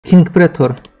King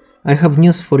Pretor, I have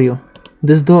news for you.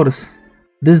 These doors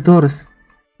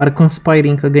are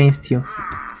conspiring against you.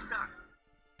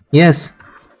 Yes,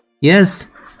 yes,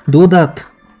 do that.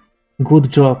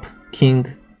 Good job,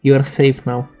 King. You are safe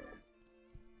now.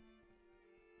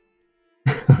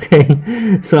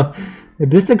 Okay, so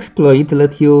this exploit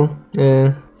let you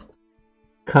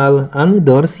call any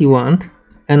doors you want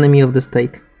enemy of the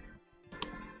state.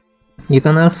 You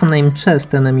can also name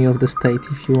chest enemy of the state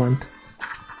if you want.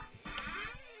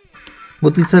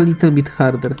 But it's a little bit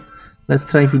harder. Let's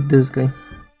try with this guy.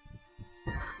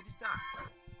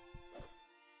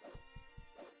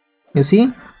 You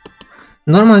see?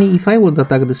 Normally if I would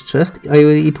attack this chest,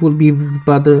 it would be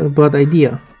bad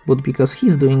idea. But because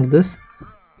he's doing this,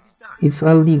 it's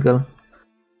illegal.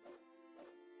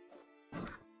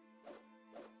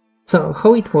 So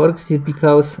how it works is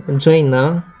because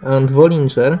Jaina and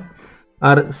Volinger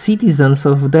are citizens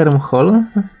of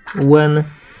Dermhall when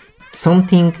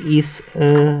something is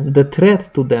the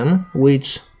threat to them,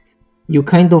 which you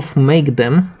kind of make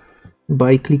them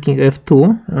by clicking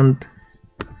F2 and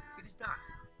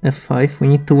F5. We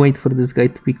need to wait for this guy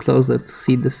to be closer to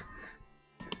see this.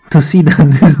 To see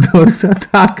that these doors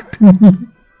attacked me.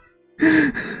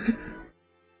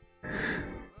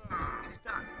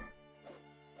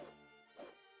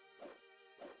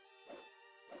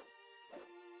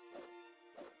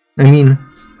 I mean,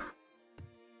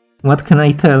 what can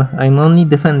I tell? I'm only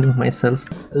defending myself.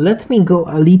 Let me go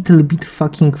a little bit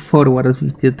fucking forward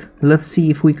with it. Let's see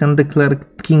if we can declare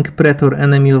King Pretor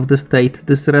enemy of the state.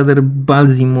 This rather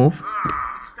ballsy move.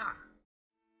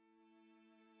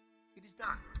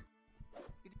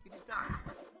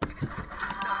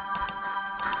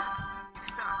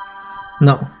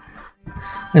 No.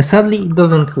 Sadly, it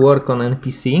doesn't work on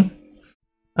NPC,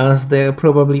 as they're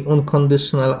probably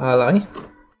unconditional ally.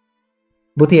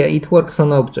 But yeah, it works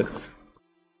on objects.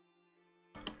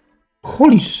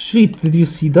 Holy shit, did you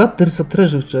see that? There's a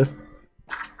treasure chest.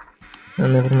 Oh,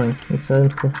 never mind, it's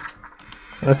empty.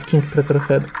 As King Pretor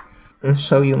had. I'll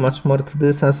show you much more to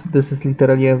this, as this is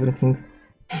literally everything.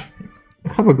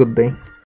 Have a good day.